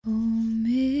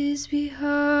lives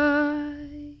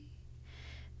behind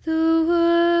the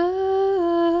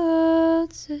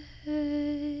world's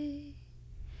ahead,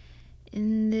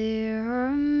 and there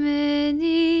are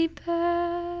many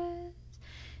paths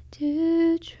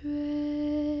to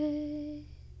tread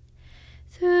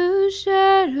through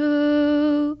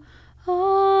shadow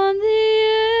on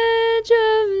the edge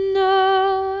of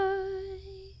night,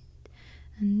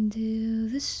 until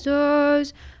the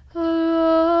stars are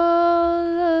all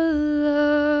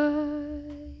alight.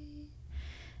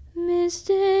 Mist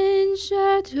and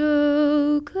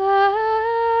shadow,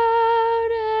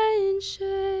 cloud and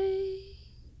shade,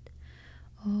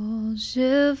 all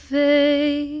shall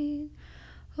fade,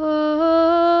 all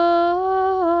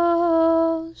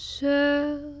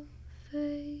shall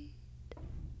fade.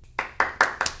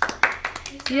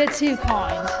 You're too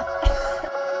kind.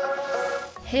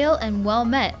 Hail and well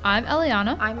met. I'm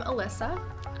Eliana. I'm Alyssa.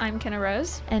 I'm Kenna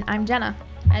Rose. And I'm Jenna.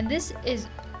 And this is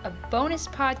a bonus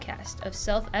podcast of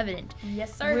Self-Evident.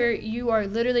 Yes, sir. Where you are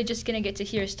literally just going to get to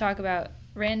hear us talk about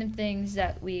random things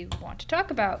that we want to talk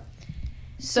about.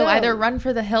 So either run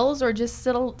for the hills or just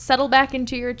settle back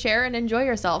into your chair and enjoy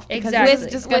yourself. Because Exactly. This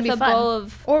is just going to be a fun. bowl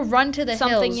of Or run to the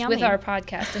something hills yummy. with our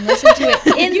podcast and listen to it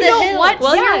in the hills. what?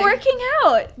 Well, Yeah. you're working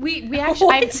out. We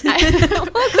actually... Because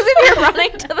if you're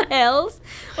running to the hills,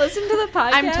 listen to the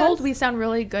podcast. I'm told we sound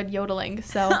really good yodeling,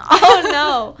 so... Oh,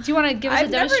 no. Do you want to give us a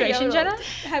demonstration, Jenna?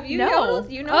 Have you No.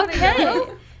 yodeled? You know how to Okay.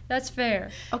 yodel? That's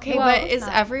fair. Okay, Well, but is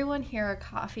everyone here a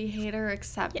coffee hater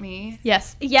except me?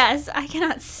 Yes. Yes, I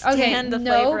cannot stand the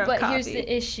flavor of but coffee. here's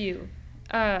the issue.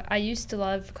 I used to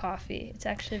love coffee. It's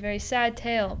actually a very sad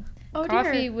tale. Oh,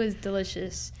 Coffee dear. was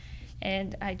delicious,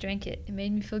 and I drank it. It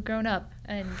made me feel grown up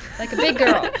and like a big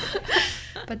girl.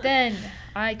 But then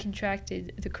I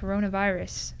contracted the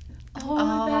coronavirus.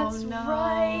 Oh, that's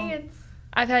right.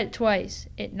 I've had it twice.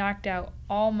 It knocked out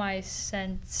all my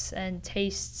scents and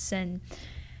tastes, and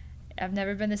I've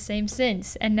never been the same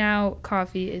since. And now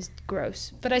coffee is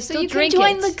gross. But I So still you can drink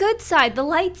join it. the good side, the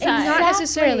light side. Not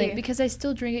necessarily, Exactly. because I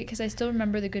still drink it because I still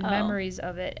remember the good Oh. memories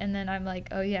of it. And then I'm like,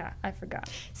 oh yeah, I forgot.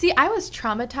 See, I was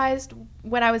traumatized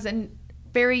when I was a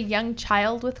very young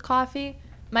child with coffee.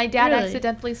 My dad Really?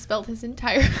 accidentally spilled his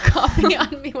entire coffee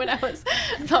on me when I was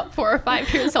about 4 or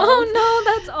 5 years old. Oh, no,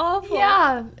 that's awful.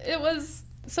 Yeah, it was...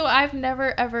 So I've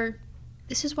never, ever...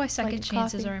 This is why second Like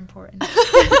chances coffee. are important.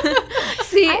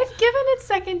 See, I've given it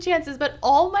second chances, but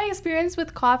all my experience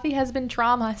with coffee has been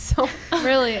trauma, so...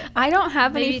 Really? I don't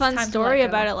have Maybe any it's fun time to story let go.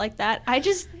 about it like that. I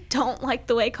just don't like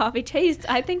the way coffee tastes.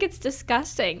 I think it's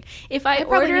disgusting. If I I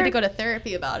probably order need to go to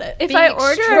therapy about it. if Being I order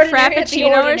a extraordinary at the frappuccino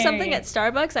or ordinary. something at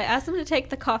Starbucks, I ask them to take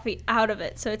the coffee out of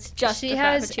it, so it's just She the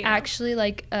has frappuccino. actually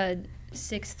like a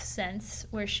sixth sense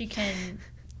where she can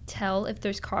tell if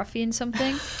there's coffee in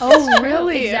something. Oh,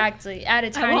 really? Exactly. Add a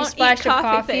tiny won't eat splash of coffee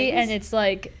coffee things. and it's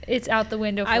like, it's out the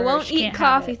window for I her. won't She eat can't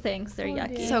have coffee it. things. They're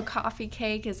yucky. So coffee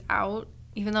cake is out,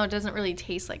 even though it doesn't really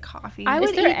taste like coffee. I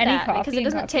Is would there eat any that coffee because in it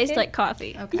doesn't coffee taste cake? like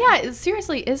coffee. Okay. Yeah,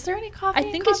 seriously, is there any coffee I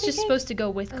in think it's coffee just cake? supposed to go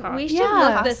with coffee. We should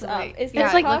Yeah. look this up. Possibly. Is Yeah,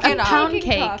 It's there like coffee a cake pound in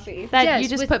cake coffee? that Yes, you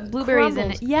just with put blueberries in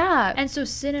crumbles. it. Yeah. And so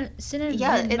cinnamon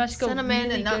Yeah, it's must go cinnamon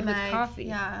really and good nutmeg. with coffee.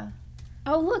 Yeah.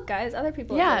 Oh, look, guys, other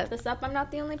people Yeah. have looked this up. I'm not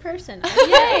the only person.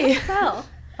 Yay. Well,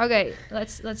 Okay,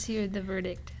 let's hear the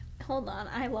verdict. hold on,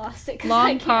 I lost it. 'cause I Long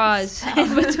can't pause spell.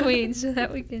 in between so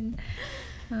that we can.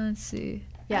 Let's see.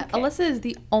 Yeah, Okay. Alyssa is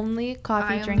the only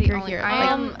coffee I am drinker the only, here.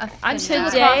 I am a I'm still a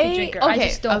fanatic. coffee Today- drinker. I Okay,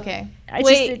 just don't. okay. I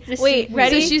Wait, just, wait, is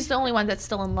ready? So she's the only one that's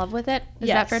still in love with it? Is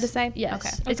Yes. that fair to say? Yes. Okay.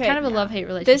 It's Okay. kind of a love-hate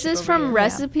relationship. This is over from here.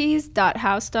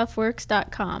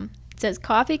 recipes.howstuffworks.com. It says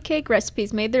coffee cake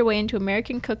recipes made their way into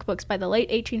American cookbooks by the late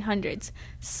 1800s.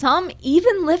 Some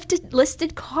even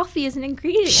listed coffee as an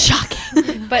ingredient.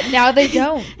 Shocking. But now they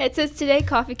don't. It says today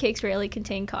coffee cakes rarely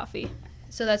contain coffee.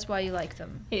 So that's why you like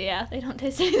them. Yeah, they don't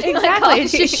taste anything like Exactly. coffee.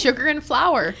 It's just sugar and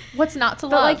flour. What's not to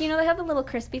But love? like, you know, they have the little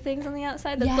crispy things on the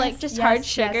outside that's like just Yes, hard yes,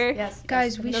 sugar. Yes,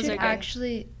 Guys, we those should are good.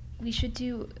 actually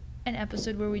do an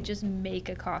episode where we just make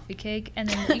a coffee cake and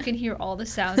then you can hear all the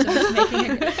sounds of us making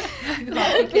a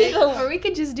coffee cake. Or we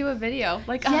could just do a video,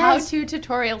 like a Yes. how-to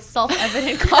tutorial,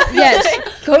 self-evident coffee. Yes,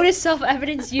 go to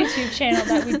Self-Evidence YouTube channel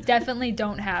that we definitely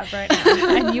don't have right now,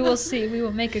 and you will see we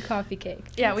will make a coffee cake.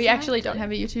 Yeah, we actually don't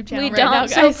have a YouTube channel We right don't, now,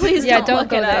 so guys. please Yeah, don't, don't look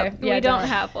go it there. up. Yeah, we don't don't.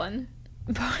 have one.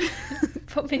 But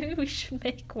maybe we should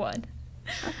make one.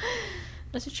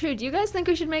 That's true. Do you guys think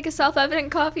we should make a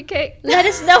self-evident coffee cake? Let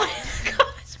us know in the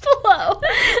comments below.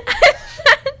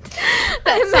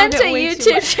 I meant sounded a way too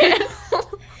YouTube much. channel.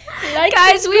 Like,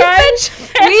 Guys,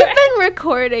 subscribe, we've been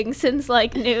recording since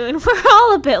like noon. We're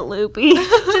all a bit loopy.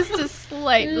 Just a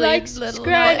slightly Like, little.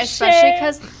 subscribe, Especially share.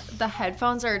 because the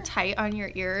headphones are tight on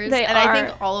your ears, They and I are.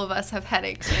 think all of us have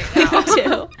headaches right now. too.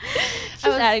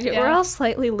 was- We're yeah. all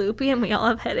slightly loopy and we all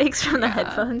have headaches from the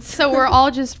headphones. So we're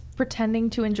all just pretending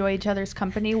to enjoy each other's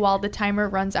company while the timer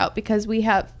runs out because we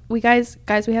have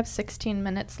 16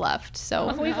 minutes left.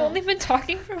 So We've only been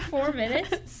talking for 4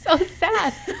 minutes. so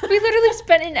sad. We literally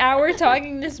spent an hour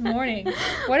talking this morning.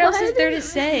 What else is there to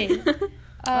say?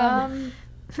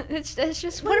 It's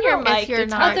just What when you're about if mic'd, you're it's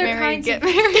not other married, kinds get of-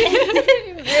 married?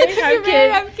 If you're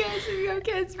married, have kids. Have kids. If you have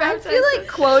kids, I feel like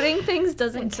quoting things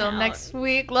doesn't Until count. next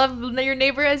week, love your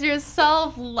neighbor as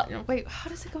yourself. Wait, how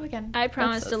does it go again? I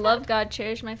promise so to sad. love God,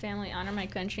 cherish my family, honor my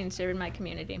country, and serve in my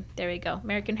community. There we go.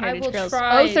 American I Heritage will Girls.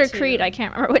 try Oath or to. Creed, I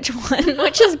can't remember which one,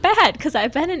 which is bad because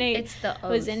I've been in It's the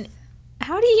was oath. in.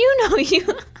 How do you know you?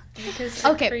 Because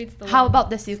Okay, Creed's the how one. about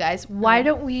this, you guys? Why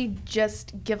don't we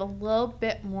just give a little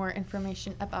bit more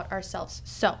information about ourselves?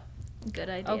 So, Good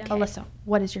idea. Okay. Alyssa,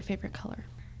 what is your favorite color?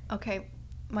 Okay,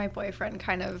 my boyfriend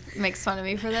kind of makes fun of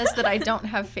me for this, that I don't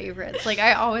have favorites. Like,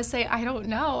 I always say, I don't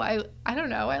know. I don't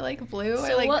know. I like blue. I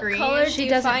So like what green. color She do you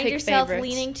doesn't find pick yourself favorites.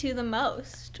 leaning to the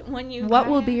most when you? What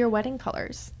will be your wedding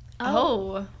colors?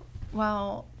 Oh,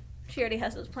 well, She already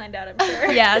has those planned out, I'm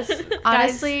sure. Yes.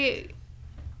 honestly,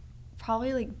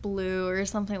 probably like blue or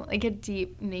something, like a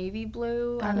deep navy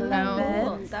blue. I don't love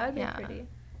know. it. That would be Yeah. pretty.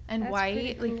 And That's white,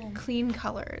 pretty like cool. clean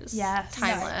colors. Yes.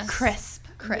 Timeless. Crisp.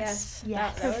 Crisp.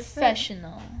 Yes. That would fit.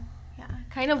 Professional. Yeah.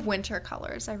 Kind of winter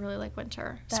colors. I really like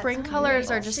winter. That's Spring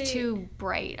colors are beautiful. just See- too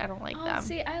bright. I don't like Oh, them.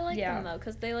 see, I like Yeah. them though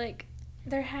because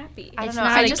they're happy. I It's don't know.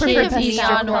 not I like just think of kids' Easter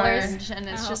neon colors. orange, and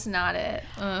it's Oh. just not it.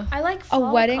 I like A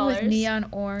fall wedding colors. with neon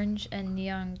orange and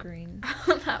neon green.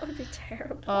 That would be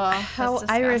terrible. How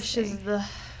Irish is the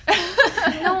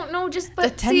No, just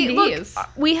but The see, look, attendees.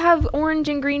 we have orange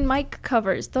and green mic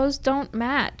covers. Those don't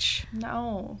match.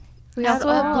 No. We At also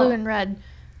have all. blue and red.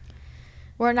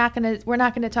 We're not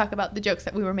gonna talk about the jokes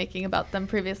that we were making about them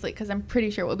previously because I'm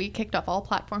pretty sure we'll be kicked off all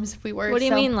platforms if we were. What do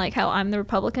you so- mean, like how I'm the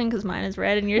Republican because mine is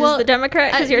red and yours Well, is the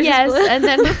Democrat because yours yes, is blue? and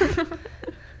then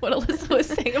what Alyssa was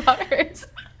saying about hers.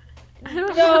 I don't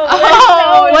No, know.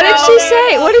 Oh, what did no, she no,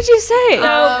 say? no. What did you say?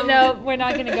 No, no, we're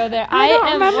not gonna go there. I don't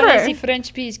am one remember. of the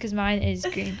French peas because mine is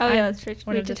green. Oh yeah, that's true.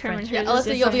 one We of the determined French- hers Yeah, is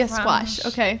Alyssa, you'll be a different. squash,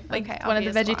 okay? Like Okay, I'll one of be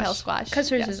the a VeggieTale squash. squash. Because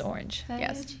hers Yes. is orange.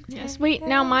 Yes. Yes. Wait,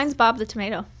 now mine's Bob the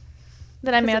tomato.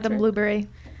 Then I made that's them her. blueberry.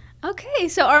 Okay,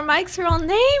 so our mics are all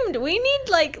named. We need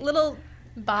like little.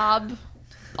 Bob.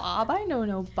 Bob, I know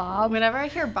no Bob. Whenever I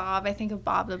hear Bob, I think of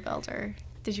Bob the Builder.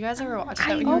 Did you guys ever watch that?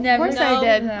 I when you were never course I know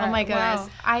did. that. Oh my goodness. Wow.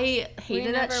 I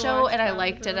hated that never show watched and I Bob the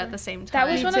liked it Builder. at the same time.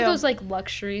 That was Me one too. of those like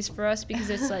luxuries for us because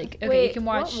it's like okay, Wait, you can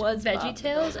watch what was Bob the VeggieTales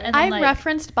Builder? and then I like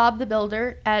referenced Bob the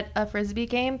Builder at a frisbee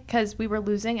game because we were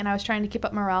losing and I was trying to keep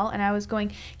up morale and I was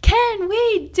going, "Can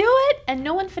we do it?" And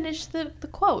no one finished the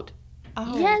quote.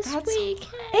 Oh, yes, that's we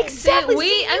can. Exactly. We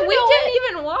See, and you we know didn't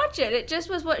it. even watch it. It just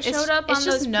was what It's- showed up it's on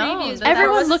just those known previews. that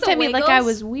Everyone was looked the at me like I Wiggles.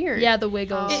 was weird. Yeah, the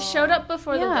Wiggles. It showed up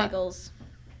before Yeah. the Wiggles.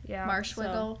 Yeah, Marsh so-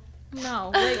 Wiggle.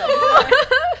 No, Wiggles.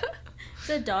 It's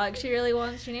a dog she really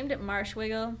wants. She named it Marsh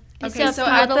Wiggle. Okay, a so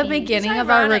at the paddle. beginning It's of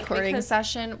our ironic recording because-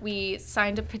 session, we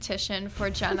signed a petition for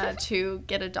Jenna to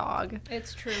get a dog.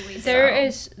 It's truly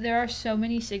There are so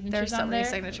many signatures There's so on many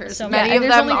there. signatures. So Many Yeah, of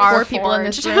and there's them only are 4 people in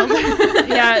this forged. room.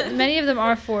 yeah, many of them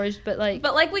are forged, but like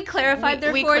But like we clarified We-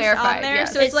 they're we forged on clarified, there,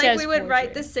 yes. so it's It like says we would write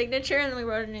forgery. the signature and then we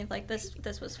wrote underneath like this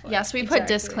was forged. Yes, we put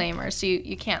Exactly. disclaimers, so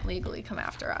you can't legally come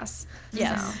after us.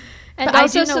 Yes. So. And But I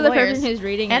also do so know the lawyers person who's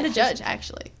reading and it a just- judge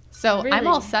actually. So I'm Really?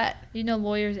 all set. you know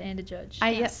lawyers and a judge.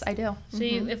 Yes, I do. So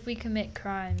you, if we commit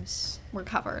crimes, We're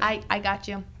covered. I got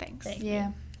you. Thanks. Thank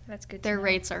Yeah. that's good. Their to know.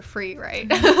 rates are free, right?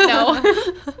 No.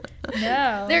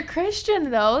 No. They're Christian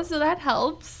though, so that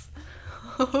helps.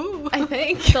 I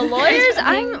think. The lawyers,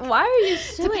 why are you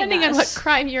suing Depending on what us?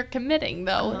 crime you're committing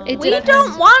though. It We depends.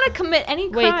 don't want to commit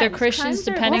any crimes. Wait, they're Christians Crimes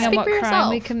are depending on Speak what for crime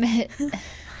we yourself. commit.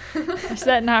 Is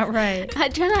that not right?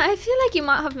 Jenna, I feel like you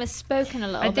might have misspoken a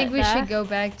little I think bit we there. should go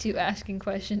back to asking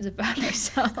questions about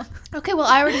ourselves. Okay, well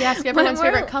I already asked everyone's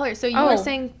we're- favorite color. So you Oh. were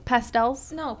saying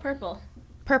pastels? No, purple.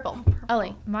 Purple.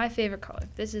 Ellie. My favorite color.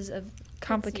 This is a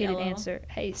complicated yellow. answer.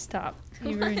 Hey, stop.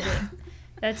 You ruined it.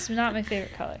 That's not my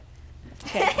favorite color.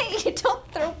 Okay. you don't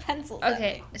throw pencils at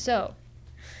Okay, me. so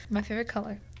my favorite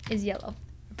color is yellow.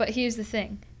 But here's the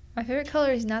thing. My favorite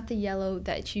color is not the yellow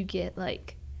that you get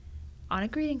like on a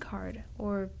greeting card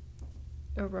or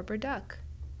a rubber duck,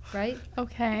 right?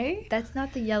 Okay. That's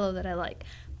not the yellow that I like.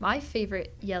 My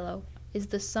favorite yellow is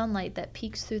the sunlight that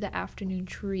peeks through the afternoon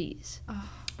trees.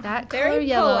 That Very color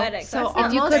yellow. poetic. So That's not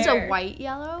if you almost could- a white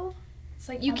yellow? It's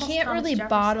like You can't really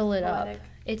bottle it up.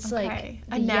 It's Okay.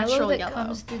 like A the natural yellow that yellow.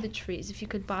 comes through the trees. If you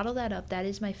could bottle that up, that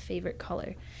is my favorite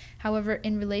color. However,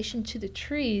 in relation to the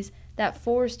trees, that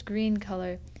forest green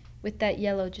color with that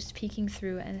yellow just peeking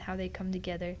through and how they come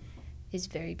together is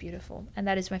very beautiful. And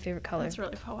that is my favorite color. That's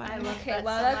really poetic. I love Okay, that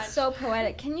wow, so that's much. so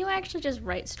poetic. Can you actually just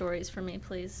write stories for me,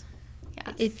 please?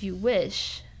 Yes. If you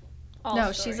wish. All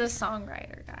no, stories. she's a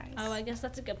songwriter, guys. Oh, I guess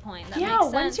that's a good point. That Yeah,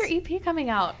 makes when's sense. your EP coming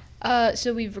out?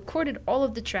 So we've recorded all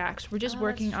of the tracks. We're just Oh,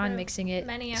 working that's on true. mixing it.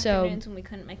 Many so afternoons when we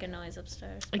couldn't make a noise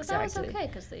upstairs. But that Exactly. was okay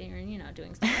because they were,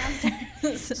 doing stuff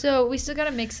downstairs. So we still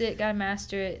gotta mix it, gotta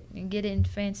master it, and get it in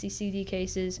fancy CD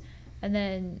cases, and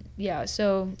then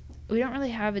so we don't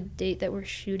really have a date that we're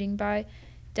shooting by.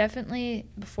 Definitely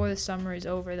before the summer is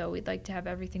over, though, we'd like to have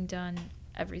everything done,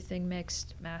 everything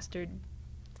mixed, mastered,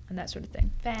 and that sort of thing.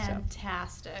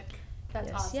 Fantastic. That's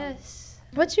Yes, awesome. yes.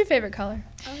 What's your favorite color?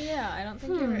 Oh yeah, I don't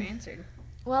think you ever answered.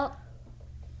 Well,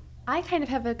 I kind of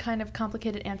have a kind of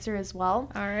complicated answer as well.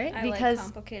 All right. I Because like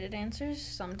complicated answers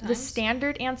sometimes. The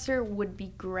standard answer would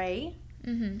be gray,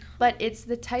 Mm-hmm. but it's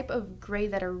the type of gray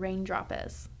that a raindrop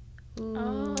is.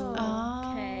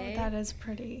 Oh, Okay. that is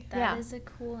pretty. That is Yeah. a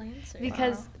cool answer.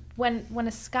 Because when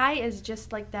a sky is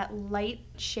just like that light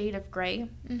shade of gray,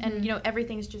 and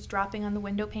everything's just dropping on the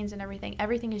window panes and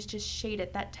everything is just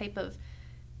shaded that type of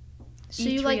So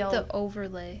you like ethereal- the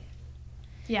overlay.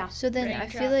 yeah. So then I Raindrop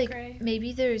feel like gray.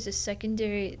 maybe there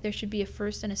should be a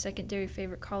first and a secondary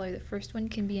favorite color. The first one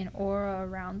can be an aura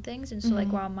around things. And so like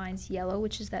while mine's yellow,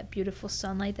 which is that beautiful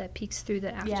sunlight that peeks through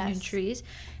the afternoon Yes. trees,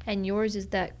 and yours is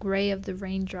that gray of the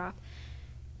raindrop.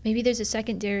 Maybe there's a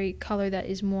secondary color that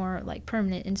is more like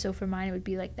permanent. And so for mine, it would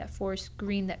be like that forest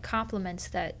green that complements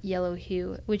that yellow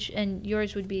hue, and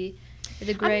yours would be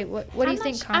the gray. What do I'm you not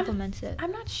think sh- complements it?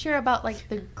 I'm not sure about like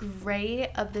the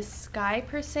gray of the sky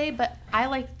per se, but I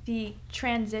like the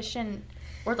transition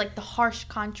or like the harsh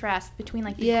contrast between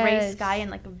like the gray Yes. sky and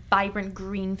like a vibrant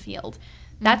green field.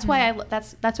 That's why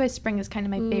that's why spring is kind of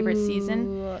my favorite season.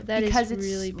 Ooh, that is because it's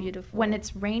really beautiful. when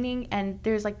it's raining and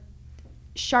there's like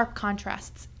sharp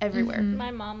contrasts everywhere. Mhm.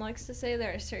 my mom likes to say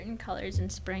there are certain colors in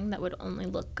spring that would only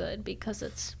look good because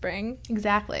it's spring.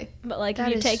 Exactly. But like That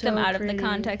if you is take them so out of pretty. the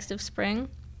context of spring,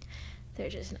 they're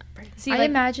just not pretty. See, I like,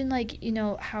 imagine like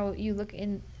how you look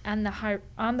on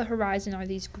the horizon are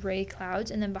these gray clouds,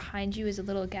 and then behind you is a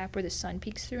little gap where the sun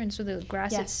peeks through, and so the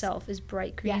grass Yes. itself is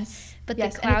bright green. yes, but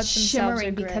yes, the and clouds it's themselves shimmering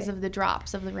are gray. because of the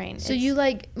drops of the rain. So It's- you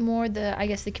like more the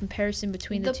comparison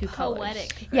between the two colors.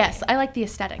 poetic. yes, I like the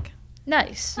aesthetic.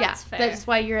 Nice. That's Yeah, fair. that's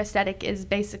why your aesthetic is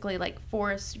basically like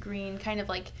forest green, kind of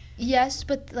like Yes,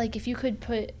 but like if you could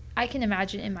put, I can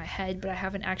imagine in my head, but I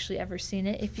haven't actually ever seen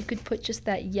it. If you could put just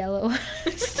that yellow.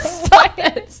 Stop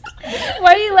it.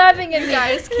 Why are you laughing at You me?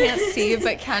 guys can't see,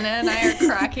 but Kenna and I are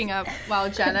cracking up while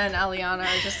Jenna and Eliana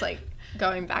are just like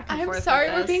going back and forth. I'm sorry,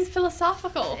 with we're this. being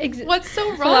philosophical. Ex- What's so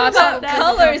wrong Philosophical. about that?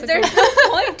 Colors, there's no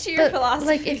point to your But, philosophy.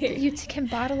 like if you can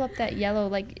bottle up that yellow,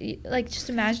 like just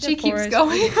imagine She a keeps forest.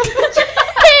 going.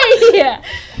 Yeah.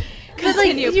 But like,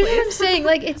 Continue, you know what I'm please. saying?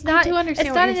 Like, it's not. do understand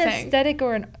it's what not you're an saying. aesthetic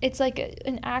or it's like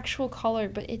an actual color,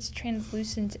 but it's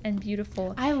translucent and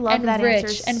beautiful. I love and that rich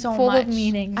answer and so full much. of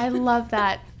meaning. I love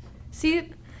that. See,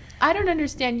 I don't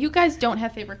understand. You guys don't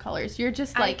have favorite colors. You're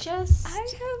just like I have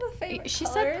a favorite She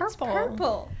color. said It's purple.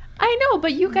 purple. I know,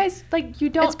 but you guys like you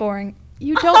It's don't boring.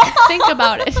 you don't think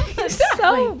about it.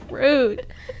 So rude.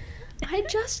 I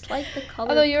just like the color.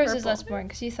 Although yours is purple. less boring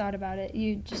because you thought about it.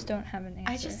 You just don't have an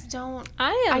answer. I just don't.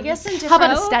 I am. I guess in How about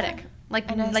different- aesthetic?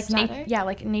 Like An like aesthetic?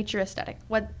 like nature aesthetic.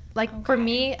 What like for Okay.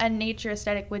 me a nature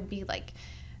aesthetic would be like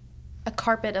a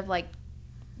carpet of like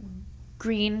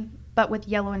green but with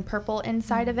yellow and purple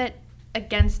inside of it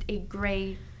against a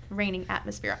gray raining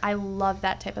atmosphere. I love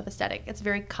that type of aesthetic. It's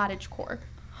very cottagecore.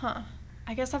 Huh.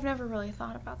 I guess I've never really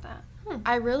thought about that. Hmm.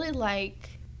 I really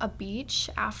like a beach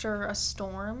after a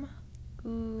storm.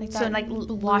 Like So that like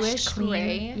bluish washed clean.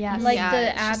 gray. Yes. like Yeah, the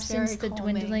it's just very absence, the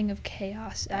calming. dwindling of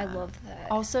chaos. I Yeah. love that.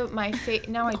 Also,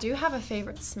 now I do have a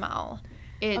favorite smell.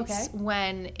 It's Okay.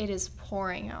 when it is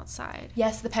pouring outside.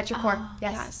 Yes, the petrichor. Oh,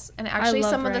 yes. And actually, love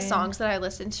some of the rain. songs that I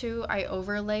listen to, I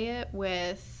overlay it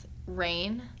with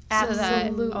rain. So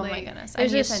that, oh my Absolutely. goodness.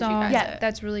 There's I need a to send you song guys Yeah. it.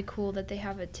 that's really cool that they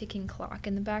have a ticking clock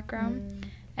in the background,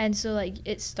 and so like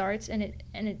it starts and it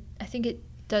I think it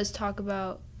does talk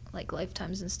about like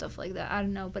lifetimes and stuff like that. I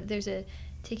don't know, but there's a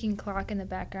ticking clock in the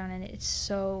background and it's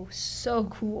so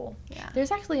cool. Yeah.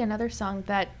 There's actually another song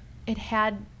that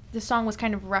the song was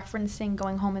kind of referencing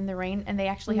going home in the rain, and they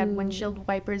actually had Ooh. windshield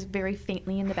wipers very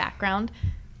faintly in the background.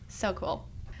 So cool.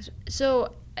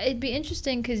 So it'd be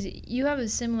interesting because you have a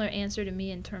similar answer to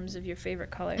me in terms of your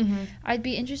favorite color. Mm-hmm. I'd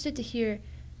be interested to hear,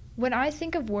 when I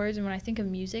think of words and when I think of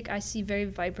music, I see very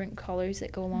vibrant colors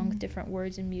that go along with different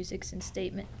words and musics and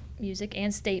music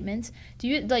and statements. Do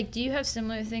you have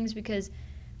similar things? Because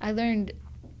I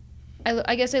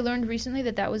guess I learned recently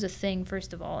that was a thing,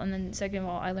 first of all, and then second of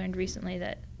all, I learned recently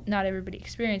that not everybody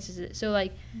experiences it. So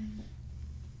like,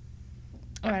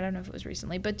 or I don't know if it was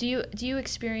recently, but do you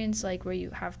experience like where you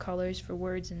have colors for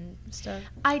words and stuff?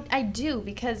 I do,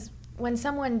 because when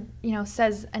someone,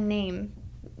 says a name,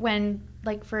 when,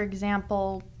 like, for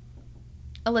example,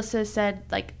 Alyssa said,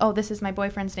 like, oh, this is my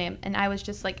boyfriend's name, and I was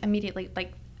just, like, immediately,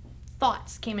 like,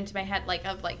 thoughts came into my head, like,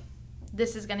 of, like,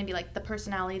 this is going to be, like, the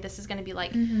personality, this is going to be,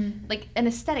 like, like, an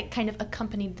aesthetic kind of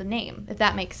accompanied the name, if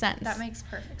that makes sense. That makes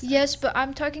perfect sense. Yes, but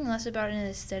I'm talking less about an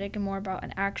aesthetic and more about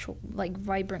an actual, like,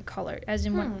 vibrant color. As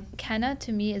in, when Kenna,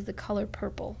 to me, is the color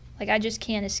purple. Like, I just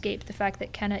can't escape the fact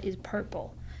that Kenna is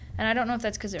purple. And I don't know if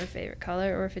that's because of her favorite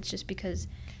color or if it's just because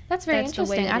that's very that's the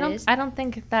way interesting. that it is. I don't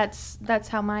think that's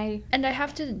how my... And I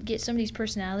have to get somebody's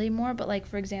personality more, but, like,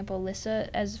 for example, Alyssa,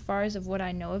 as far as of what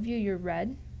I know of you, you're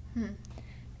red.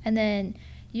 And then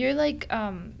you're like,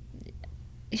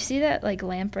 you see that like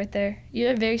lamp right there?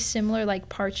 You're very similar, like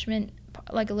parchment,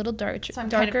 like a little darker. So I'm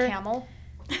kind of camel?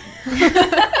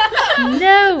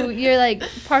 No, you're like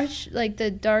like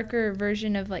the darker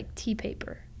version of like tea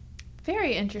paper.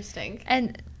 Very interesting.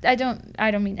 And I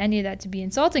don't mean any of that to be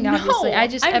insulting, obviously. I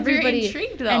just, I'm everybody, very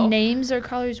intrigued, though. And names are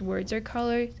colors, words are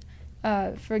colors.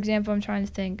 For example, I'm trying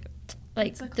to think.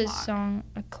 Like the song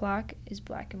 "A Clock" is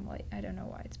black and white. I don't know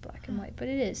why it's black and white, but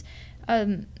it is.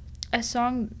 A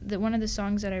song one of the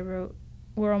songs that I wrote,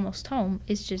 "We're Almost Home,"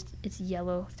 is just, it's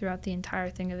yellow throughout the entire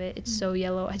thing of it. It's so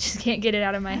yellow, I just can't get it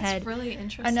out of my head. That's really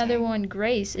interesting. Another one,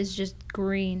 "Grace," is just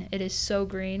green. It is so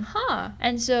green.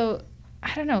 And so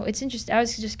I don't know. It's interesting. I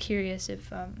was just curious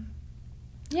if.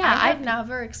 Yeah, I've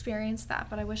never experienced that,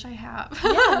 but I wish I have.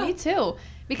 Yeah, me too.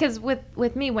 Because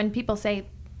with me, when people say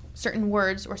certain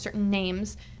words or certain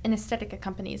names, an aesthetic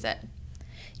accompanies it.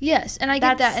 Yes, and I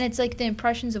get that, and it's like the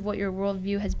impressions of what your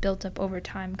worldview has built up over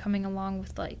time coming along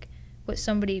with like what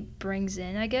somebody brings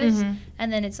in, I guess.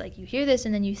 And then it's like you hear this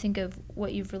and then you think of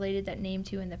what you've related that name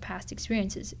to in the past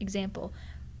experiences. Example,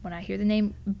 when I hear the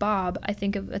name Bob, I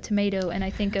think of a tomato, and I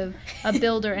think of a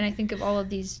builder, and I think of all of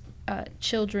these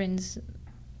children's,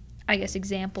 I guess,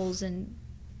 examples and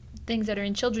things that are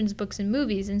in children's books and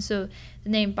movies. And so the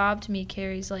name Bob to me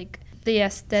carries like the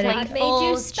aesthetic. Like made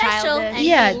you special, and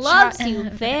yeah, he loves you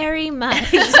very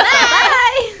much.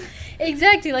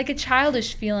 Exactly, like a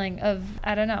childish feeling of,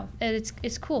 I don't know.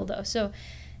 It's cool though. So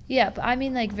yeah, but I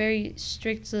mean like very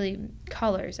strictly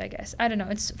colors, I guess. I don't know.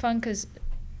 It's fun because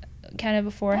Kenna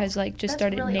before has like just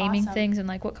started really naming awesome. things and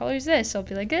like, what color is this? So I'll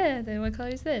be like, then what color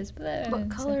is this? Blah. What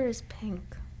color is pink?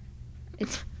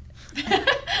 It's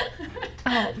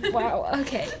oh wow,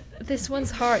 okay, this one's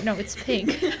hard. No, it's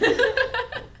pink.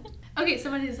 Okay,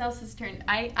 somebody else's turn.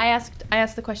 I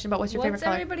asked the question about what's your favorite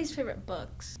color. What's everybody's favorite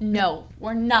books? No,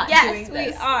 we're not Yes, doing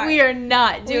this. we are. We are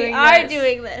not doing We are this.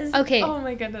 doing this. Okay, Oh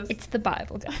my goodness. it's the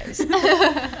Bible, guys.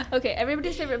 Okay,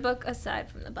 everybody's favorite book aside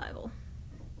from the Bible.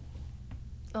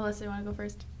 Alyssa, you want to go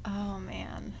first? Oh,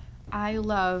 man. I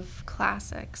love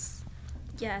classics.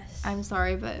 Yes. I'm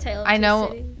sorry, but Tale of I Two know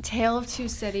Cities. Tale of Two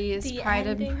Cities, The Pride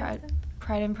ending of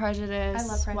and Prejudice, I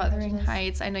love Pride and Wuthering Prejudice.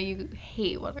 Heights. I know you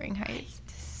hate Wuthering Heights.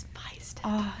 Despised it.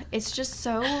 Oh, it's just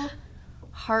so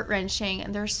heart-wrenching,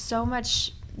 and there's so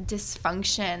much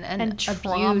dysfunction and abuse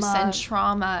trauma. and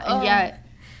trauma, and yet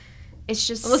it's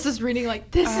just... Alyssa's reading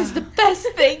like, this is the best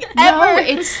thing No, ever.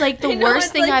 it's like the I know, worst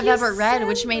it's thing like I've you ever read, said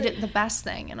which made it. it the best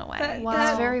thing in a way. That- Wow.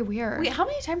 It's very weird. Wait, how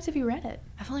many times have you read it?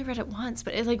 I've only read it once,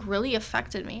 but it like really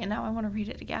affected me, and now I want to read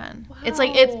it again. It's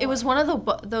like it was one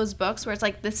of those books where it's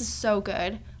like, this is so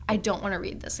good, I don't want to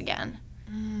read this again.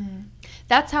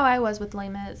 That's how I was with Les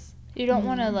Mis. You don't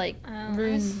want to like I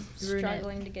ruin was it.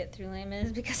 struggling to get through Les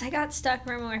Mis because I got stuck.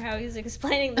 Remember how he was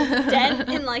explaining the dent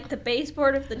in like the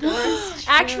baseboard of the doors,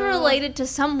 actually related to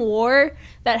some war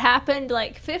that happened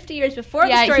like 50 years before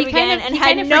Yeah, the story he kind began, of- and he had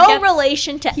kind of no forgets-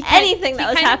 relation to anything that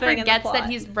was happening in the forgets plot. that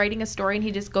he's writing a story, and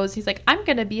he just goes, he's like, I'm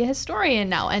gonna be a historian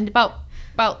now. And about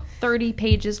 30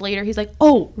 pages later, he's like,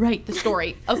 oh, right, the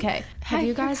story. Okay. Have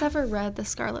you guys ever read The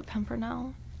Scarlet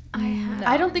Pimpernel?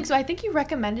 I don't think so. I think you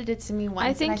recommended it to me once.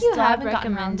 I think and you still have haven't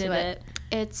gotten around recommended to it.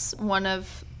 It's one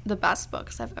of the best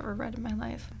books I've ever read in my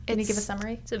life. Can you It's give a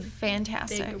summary? It's a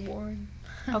fantastic. big award.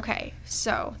 Okay,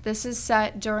 so this is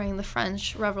set during the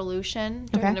French Revolution,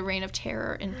 during Okay. the Reign of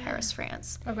Terror in Paris,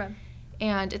 France. Okay.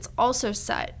 And it's also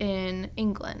set in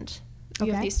England. You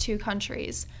have Okay. these two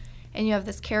countries. And you have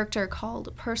this character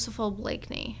called Percival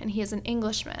Blakeney, and he is an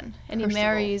Englishman. And he Percival.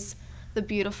 marries the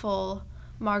beautiful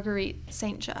Marguerite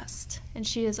St. Just. And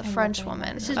she is a French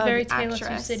woman. This is an very Tale of Two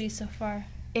actress. Cities so far.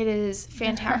 It is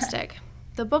fantastic.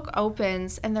 the book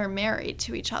opens and they're married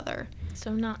to each other.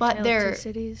 So not But Tale of their Two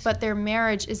Cities. but their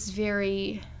marriage is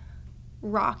very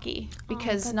rocky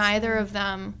because that's neither sad. of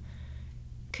them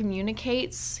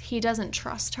communicates. He doesn't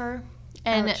trust her,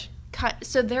 and Ouch.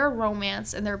 so their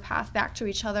romance and their path back to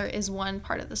each other is one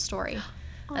part of the story,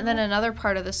 and then another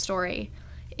part of the story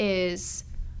is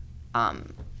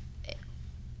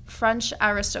French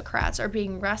aristocrats are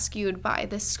being rescued by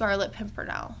this Scarlet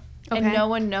Pimpernel, and Okay. no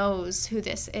one knows who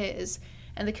this is,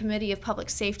 and the Committee of Public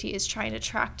Safety is trying to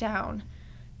track down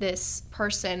this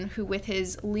person who, with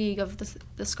his League of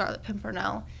the Scarlet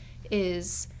Pimpernel,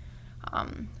 is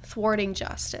thwarting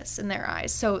justice in their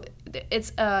eyes. So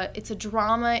it's a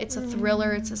drama, it's a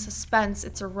thriller, it's a suspense,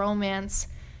 it's a romance.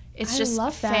 It's I just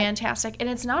love that. fantastic, and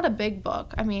it's not a big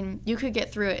book. I mean, you could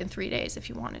get through it in 3 days if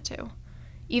you wanted to,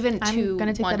 even I'm two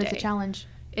gonna take one that day. as a challenge.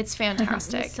 It's It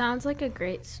fantastic. sounds like a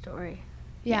great story.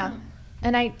 Yeah.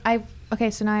 And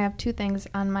okay, so now I have 2 things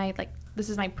on my, like, this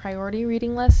is my priority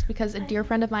reading list because a dear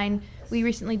friend of mine, we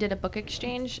recently did a book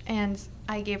exchange and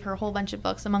I gave her a whole bunch of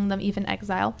books, among them even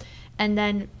Exile. And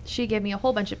then she gave me a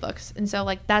whole bunch of books. And so,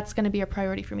 like, that's going to be a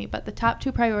priority for me. But the top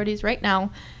 2 priorities right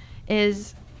now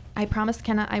is I promised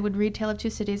Kenna I would read Tale of Two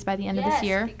Cities by the end of this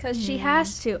year. Because she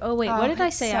has to. Oh, wait. Oh, what did I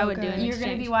it's say so I would do good. in You're going to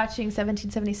exchange? be watching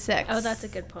 1776. Oh, that's a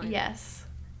good point. Yes.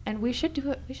 And we should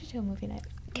do a movie night.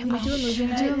 Can we do a movie should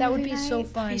night? do a That would movie be so night.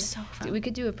 fun. That'd be so fun. We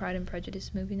could do a Pride and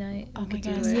Prejudice movie night. Oh We my could do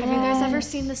goodness. it. Have you guys ever Yes.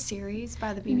 seen the series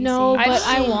by the BBC? No, I've but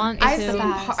I seen- want I've to. seen,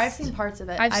 best. I've seen parts of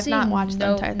it. I've I've seen not watched the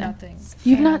no, entire thing. nothing.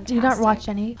 You've not Fantastic. watched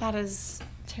any? That is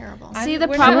terrible. I- See, the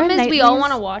we're problem not- is we all Nightmares?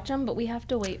 want to watch them, but we have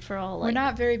to wait for all, We're like,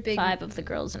 not very big 5 of the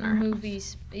girls in our house.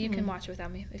 movies. You can watch it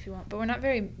without me if you want, but we're not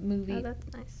very Oh, that's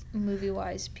nice. movie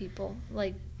wise people.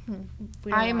 Like,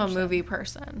 we don't I am a watch them. movie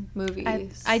person.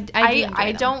 Movies. I do enjoy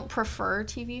them. don't prefer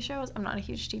TV shows. I'm not a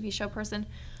huge TV show person.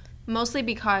 Mostly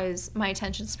because my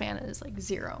attention span is like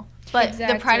 0. But the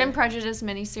Pride Exactly. and Prejudice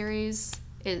miniseries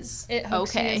is It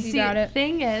hooks you okay. if you See, got the it.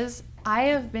 thing is, I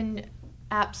have been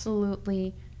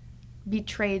absolutely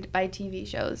betrayed by TV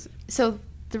shows. So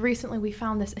recently we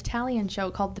found this Italian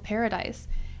show called The Paradise,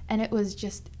 and it was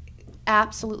just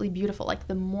absolutely beautiful. Like,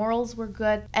 the morals were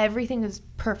good. Everything was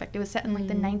perfect. It was set in like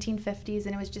the 1950s,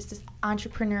 and it was just this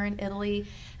entrepreneur in Italy,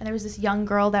 and there was this young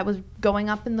girl that was going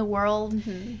up in the world.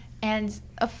 And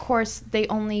of course, they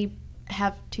only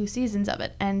have 2 seasons of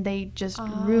it, and they just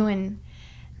ruin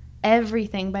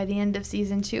everything by the end of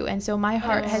season 2. And so my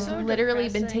heart has so literally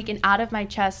been depressing. taken out of my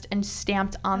chest and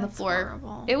stamped on That's the floor.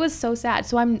 horrible. It was so sad.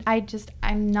 So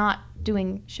I'm not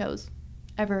doing shows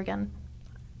ever again.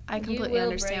 I completely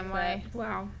understand why.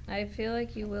 Wow. I feel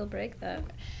like you will break that.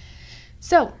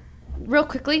 So, real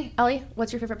quickly, Ellie,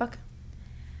 what's your favorite book?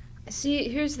 See,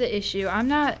 here's the issue. I'm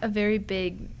not a very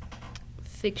big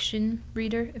fiction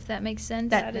reader, if that makes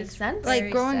sense. That makes sense. Like,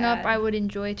 very growing up, sad. I would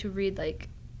enjoy to read, like,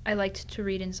 I liked to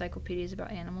read encyclopedias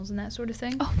about animals and that sort of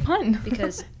thing. Oh, fun.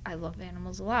 Because I love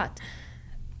animals a lot.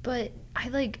 But I,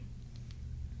 like,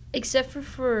 except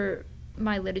for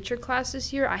my literature class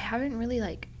this year, I haven't really,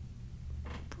 like,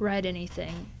 read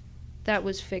anything that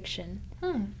was fiction.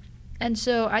 And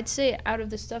so I'd say out of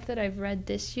the stuff that I've read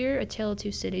this year, A Tale of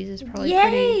Two Cities is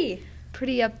probably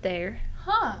pretty up there.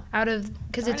 Huh. Out of,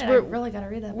 because it's Darn it, I we're really gotta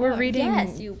read that we're book. reading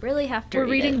Yes, you really have to we're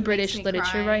read reading it. British me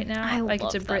literature cry. right now. I Like,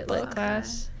 it's a love that Brit lit book.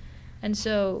 class, and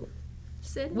so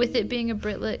with it being a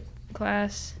Brit lit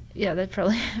class, yeah, that'd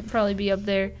probably be up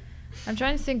there. I'm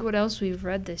trying to think what else we've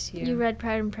read this year. You read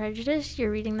Pride and Prejudice. You're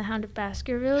reading The Hound of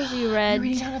Baskervilles. You read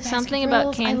reading Hound of something about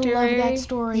Baskervilles? Canterbury. I love that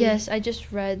story. Yes, I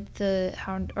just read the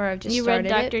Hound, or I've just You read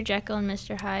started Dr. it. Jekyll and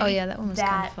Mr. Hyde. Oh yeah, that one was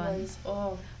kind That of fun.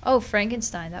 was, Oh,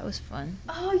 Frankenstein, that was fun.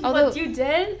 Oh, Although- you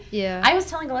did? Yeah. I was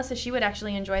telling Alyssa she would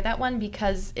actually enjoy that one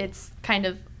because it's kind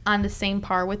of on the same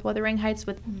par with Wuthering Heights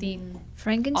with the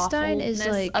Frankenstein is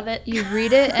awfulness like of it. you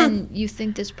read it and you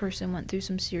think this person went through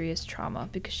some serious trauma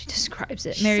because she describes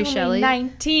it. Mary She's only Shelley.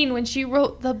 19 when she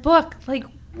wrote the book. Like,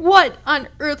 what on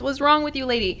earth was wrong with you,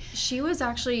 lady? She was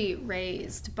actually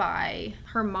raised by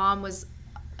her mom was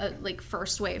a like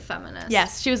first wave feminist.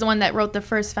 Yes, she was the one that wrote the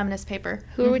first feminist paper.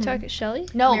 Who are we talking? Shelley?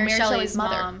 No, Mary Shelley's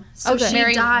mother. mom. So Okay. she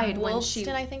Mary died when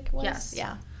Wollstonecraft, she I think it was. Yes.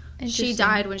 Yeah. She Interesting.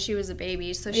 died when she was a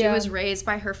baby. So she Yeah. was raised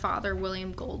by her father,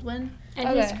 William Goldwyn. And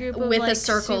his Okay. group of With a like,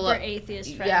 circle super of-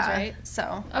 atheist friends, right?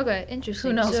 So Okay, interesting.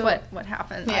 who knows So, what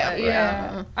happened? Yeah,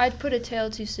 Yeah. I'd put A Tale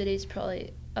of Two Cities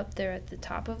probably up there at the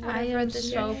top of what I I've am read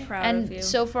this so year. proud and of you.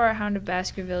 so far, Hound of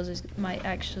Baskervilles might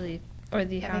actually, or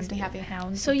the That Hound. makes me happy.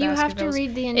 Hound So of you have to Baskervilles.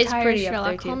 read the It's entire pretty up there,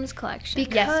 Sherlock too. Holmes collection.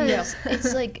 Because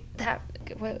it's like that.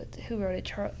 Who wrote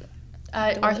it?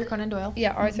 Arthur Conan Doyle.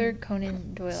 Yeah, Arthur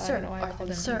Conan Doyle. I Sir don't know why I Arthur- called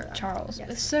him Sir Charles.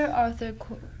 Yes. Sir Arthur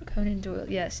Conan Doyle,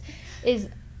 yes, is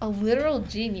a literal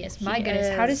genius. My He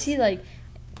goodness, how does is. he like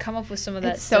come up with some of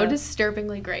that It's so stuff?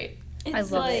 disturbingly great. I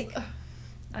love it.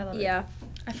 I love it. Yeah.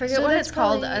 I forget So what that's it's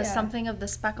called. probably- yeah. Something of the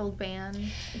Speckled Band.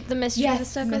 The Mystery of the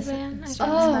Speckled Band. I think.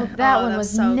 Oh, that Oh, one that was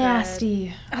was so good.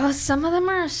 nasty. Oh, some of them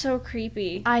are so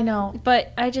creepy. I know.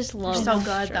 But I just love so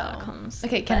good, Sherlock though. Holmes.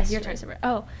 Okay, The Kenna, best your turn. choice ever.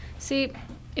 Oh, see,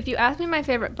 if you ask me my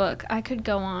favorite book, I could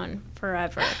go on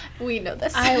forever. We know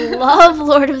this. I love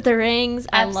Lord of the Rings.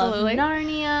 Absolutely. I love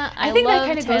Narnia. I think that love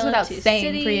kinda goes Tale of without Two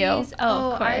saying for you. Cities.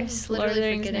 Oh, of I'm course. literally Lord of the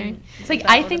Rings, forgetting. Narnia. It's like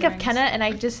about I Lord of think the of Rings. Kenna and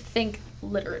I just think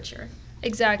literature.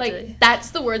 Exactly. Like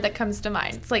that's the word that comes to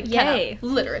mind. It's like Yay.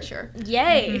 Kenna, literature.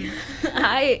 Yay.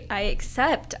 I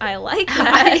accept. I like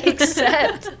I that.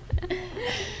 accept.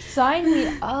 Sign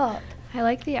me up. I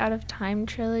like the Out of Time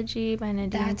trilogy by Nadine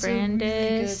That's a really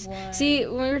Brandes. good one. See,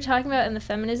 when we were talking about in the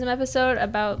feminism episode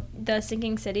about the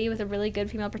sinking city with a really good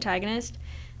female protagonist,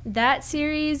 that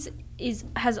series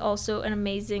has also an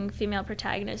amazing female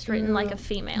protagonist written like a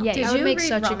female. Yeah. Did I you would make read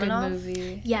such a good Romanov.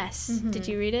 movie? Yes. Did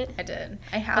you read it? I did.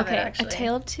 I have Okay, it actually. not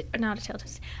a tale of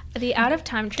two. The Out of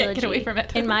Time Get trilogy, away from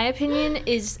it. in my opinion,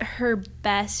 is her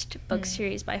best book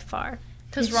series by far.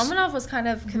 Because Romanov was kind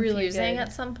of really confusing good.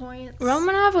 at some points.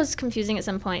 Romanov was confusing at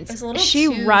some points. It's a little She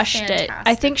too rushed it.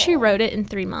 I think she fantastical. wrote it in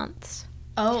 3 months.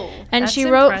 Oh. And That's she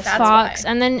wrote impressive. Fox. That's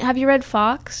why. And then, have you read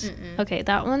Fox? Mm-mm. Okay,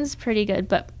 that one's pretty good.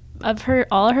 But of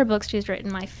all of her books she's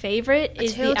written, my favorite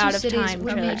is Tale the of Two Out of Cities Time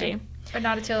would trilogy. Or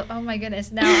not a tale. Oh my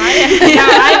goodness. Now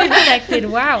I'm infected.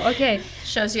 Wow. Okay.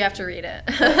 Shows you have to read it.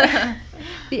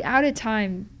 The Out of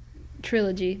Time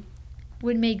trilogy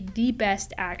would make the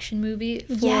best action movie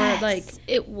for like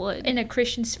it would. in a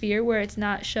Christian sphere where it's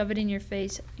not shove it in your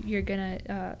face. You're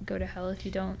gonna go to hell if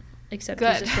you don't accept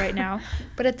Good. Jesus right now.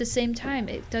 But at the same time,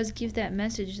 it does give that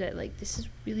message that like this is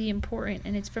really important,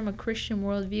 and it's from a Christian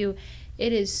worldview.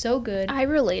 It is so good. I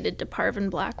related to Parvin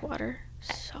Blackwater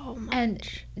so much.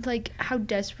 And like how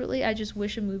desperately I just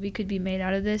wish a movie could be made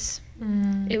out of this.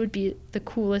 It would be the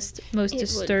coolest, most It would.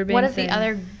 disturbing. One of thing. the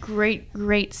other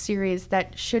great series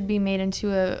that should be made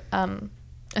into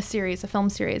a film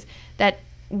series that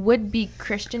would be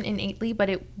Christian innately, but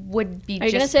it would be. Are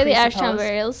you just gonna say the Ashtown presupposed.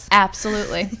 Burials?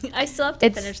 Absolutely. I still have to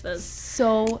It's finish those.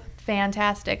 so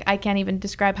fantastic. I can't even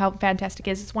describe how fantastic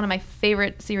it is. It's one of my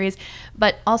favorite series,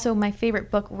 but also my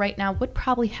favorite book right now would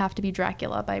probably have to be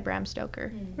Dracula by Bram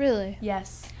Stoker. Really.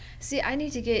 Yes. See, I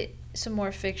need to get some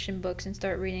more fiction books and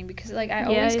start reading because like I Yeah,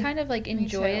 always kind of like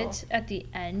enjoy too. it at the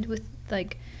end with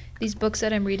like these books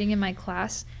that I'm reading in my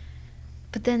class.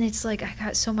 But then it's like I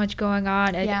got so much going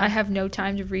on. Yeah. I have no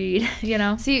time to read, you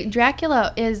know? See,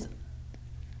 Dracula is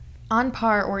on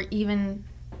par or even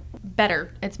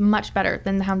better. It's much better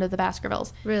than The Hound of the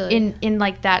Baskervilles. Really? In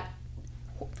like that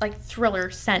like thriller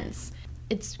sense.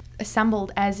 It's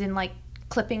assembled as in like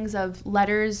clippings of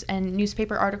letters and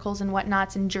newspaper articles and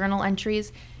whatnots and journal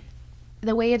entries.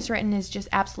 The way it's written is just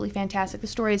absolutely fantastic. The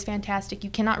story is fantastic. You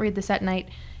cannot read this at night.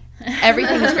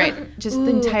 Everything is great. Just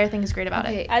the Ooh. entire thing is great about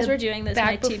Okay. it. As The we're doing this, my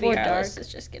Back Before TBR Dark. list is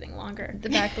just getting longer. The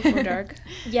Back Before Dark.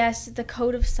 Yes, the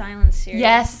Code of Silence series.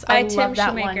 Yes, by I Tim love that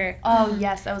Schumacher. one. Oh,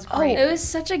 yes, that was great. It was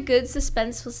such a good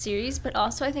suspenseful series, but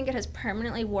also I think it has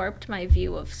permanently warped my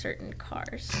view of certain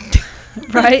cars.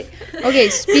 Right? Okay,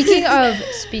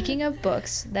 speaking of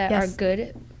books that Yes. are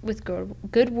good with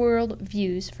good world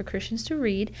views for Christians to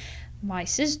read, my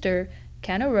sister,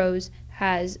 Kenna Rose,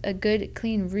 has a Good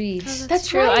Clean Reads That's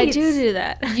true. I right. do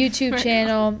that. YouTube Right.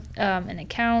 channel, an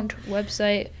account,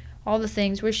 website, all the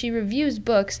things where she reviews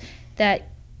books that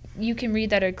you can read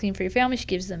that are clean for your family. She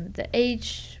gives them the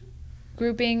age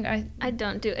grouping. I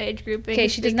don't do age groupings. Okay,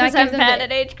 she does not because give I'm them bad the-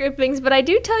 at age groupings, but I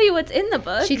do tell you what's in the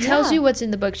book. She tells you what's in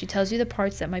the book. She tells you the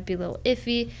parts that might be a little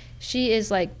iffy. She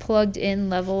is like plugged in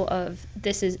level of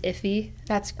this is iffy.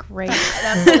 That's great.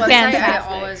 That's the website I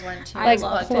Fantastic. always went to. I Like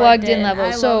love plugged in level.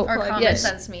 I So love or Plugged Common yes.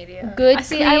 Sense Media. Good I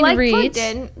see. Clean I like Reads. Plugged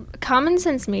In. Common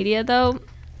Sense Media, though,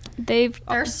 they've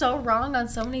They're so wrong on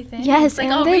so many things. Yes, like,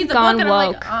 and I'll they've read the gone book and I'm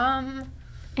woke. like,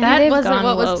 and That they've wasn't gone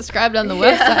what was woke. described on the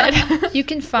Yeah. website. You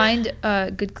can find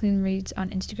Good Clean Reads on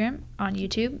Instagram, on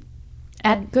YouTube.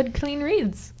 At Good Clean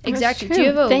Reads. Exactly. That's Do you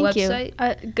have a true. Thank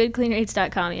website? you.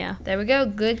 Goodcleanreads.com, yeah. There we go.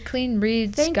 Good Clean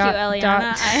Reads. Thank you,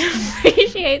 Eliana. I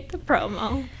appreciate the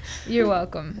promo. You're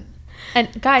welcome.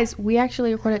 And guys, we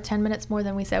actually recorded 10 minutes more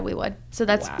than we said we would. So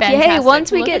that's Wow. fantastic. Yay,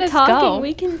 once we Look at get us talking, go.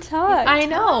 we can talk. I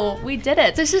know. We did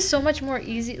it. This is so much more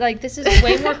easy. Like, this is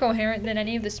way more coherent than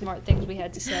any of the smart things we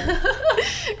had to say.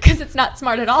 Because it's not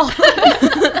smart at all.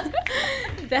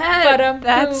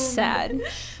 That's sad.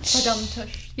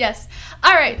 Yes.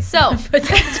 All right. So.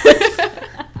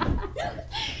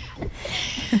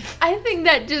 I think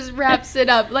that just wraps it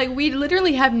up. Like, we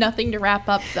literally have nothing to wrap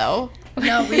up, though.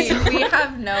 No, we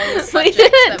have no We subjects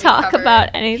didn't that we talk covered. about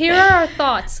anything. Here are our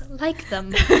thoughts. Like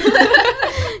them.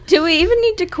 Do we even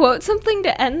need to quote something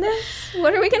to end this?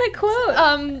 What are we gonna quote?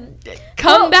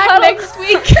 Come back Puddle- next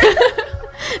week.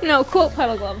 No, quote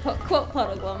Puddle Glum. Quote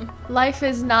Puddle Glum. Life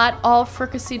is not all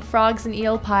fricasseed frogs and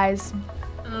eel pies.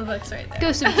 And the book's right there.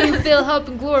 Go subdue, fill, help,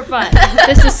 and glorify.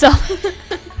 This is so.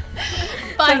 Bye,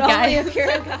 But only guys. if you're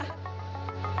a guy.